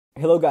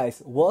Hello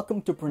guys,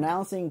 welcome to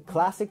Pronouncing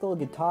Classical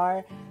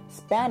Guitar,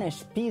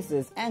 Spanish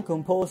Pieces and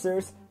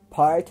Composers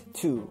Part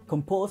 2.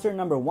 Composer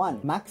number 1,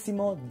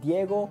 Máximo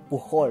Diego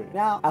Pujol.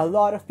 Now, a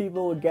lot of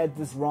people will get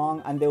this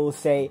wrong and they will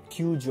say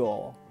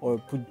Pujol or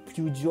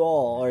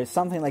Pujol or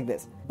something like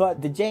this.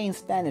 But the J in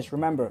Spanish,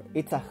 remember,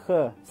 it's a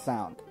H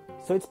sound.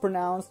 So it's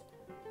pronounced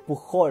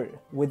Pujol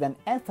with an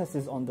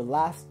emphasis on the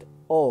last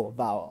O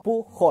vowel.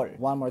 Pujol.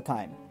 One more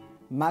time.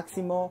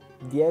 Máximo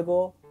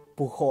Diego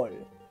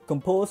Pujol.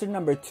 Composer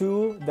number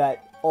 2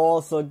 that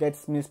also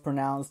gets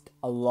mispronounced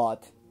a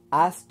lot.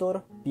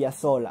 Astor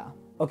Piazzolla.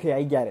 Okay,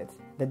 I get it.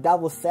 The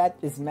double set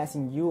is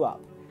messing you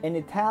up. In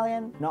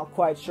Italian, not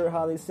quite sure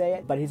how they say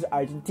it, but he's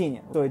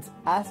Argentinian. So it's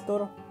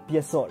Astor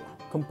Piazzolla.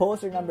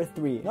 Composer number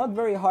 3. Not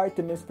very hard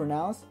to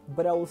mispronounce,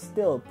 but I will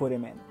still put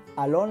him in.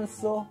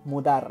 Alonso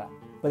Mudarra.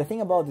 But the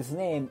thing about this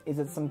name is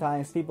that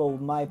sometimes people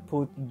might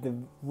put the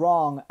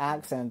wrong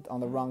accent on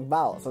the wrong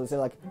vowel. So they say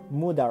like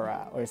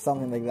Mudarra or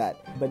something like that.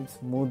 But it's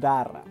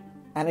Mudarra.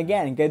 And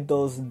again, get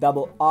those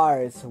double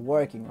R's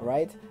working,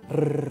 right?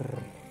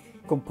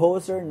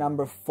 Composer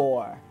number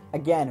 4.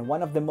 Again,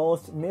 one of the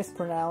most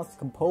mispronounced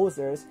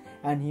composers.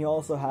 And he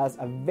also has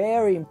a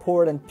very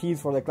important piece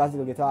for the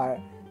classical guitar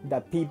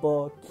that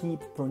people keep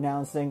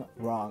pronouncing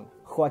wrong.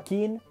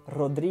 Joaquín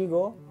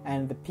Rodrigo.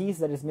 And the piece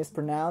that is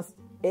mispronounced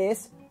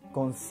is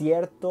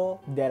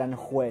Concierto de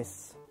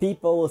Aranjuez.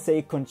 People will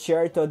say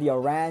Concierto de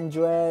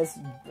Aranjuez,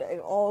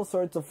 all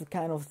sorts of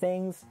kind of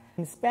things.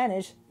 In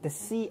Spanish, the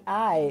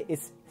CI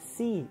is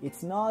C,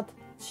 it's not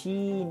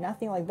chi,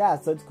 nothing like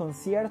that. So it's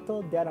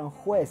Concierto de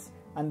Aranjuez.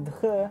 And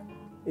the H,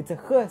 it's a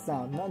H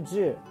sound, not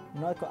J,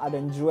 not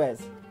Aranjuez.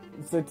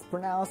 So it's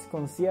pronounced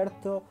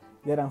Concierto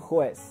de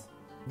Aranjuez.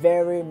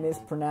 Very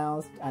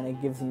mispronounced and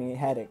it gives me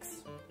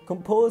headaches.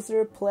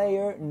 Composer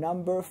player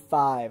number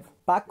 5,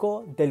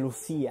 Paco de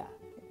Lucia.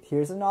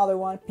 Here's another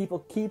one. People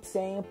keep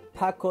saying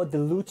Paco de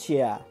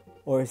Lucia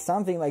or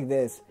something like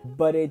this,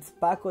 but it's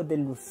Paco de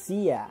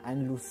Lucia,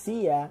 and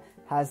Lucia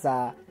has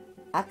a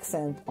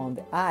accent on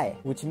the I,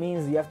 which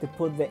means you have to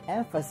put the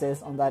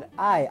emphasis on that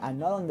I and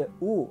not on the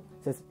U.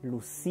 It says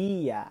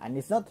Lucia, and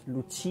it's not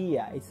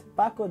Lucia, it's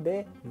Paco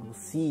de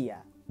Lucia.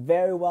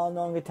 Very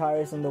well-known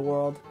guitarist in the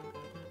world.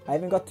 I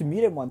even got to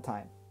meet him one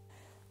time.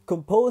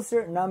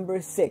 Composer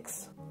number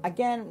 6.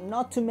 Again,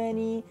 not too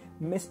many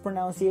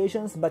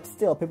mispronunciations, but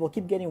still, people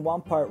keep getting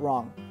one part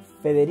wrong.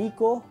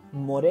 Federico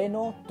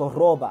Moreno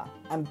Torroba.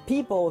 And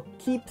people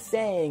keep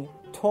saying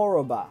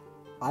Torroba.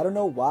 I don't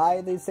know why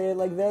they say it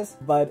like this,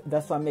 but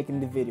that's why I'm making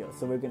the video,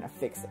 so we're gonna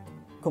fix it.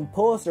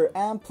 Composer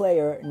and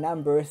player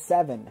number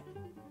 7,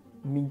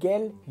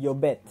 Miguel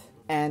Llobet.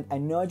 And I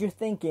know you're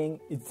thinking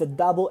it's a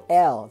double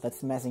L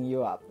that's messing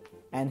you up.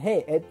 And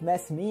hey, it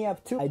messed me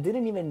up too. I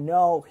didn't even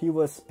know he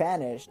was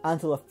Spanish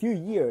until a few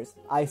years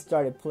I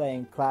started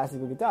playing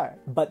classical guitar.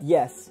 But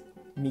yes,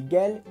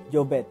 Miguel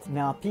Llobet.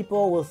 Now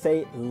people will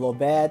say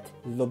Lobet,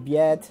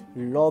 Lobiet,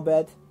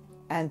 Lobet.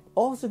 And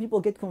also people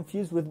get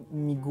confused with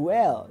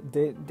Miguel.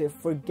 They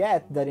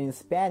forget that in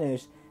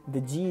Spanish, the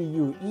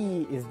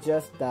G-U-E is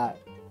just the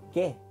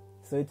que.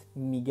 So it's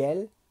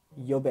Miguel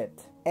Llobet.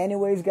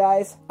 Anyways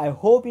guys, I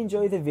hope you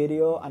enjoyed the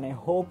video and I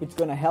hope it's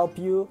gonna help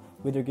you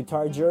with your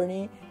guitar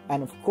journey,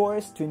 and of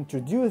course to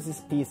introduce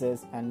these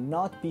pieces and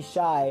not be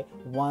shy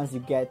once you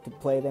get to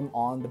play them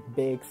on the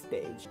big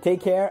stage.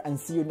 Take care and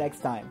see you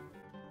next time.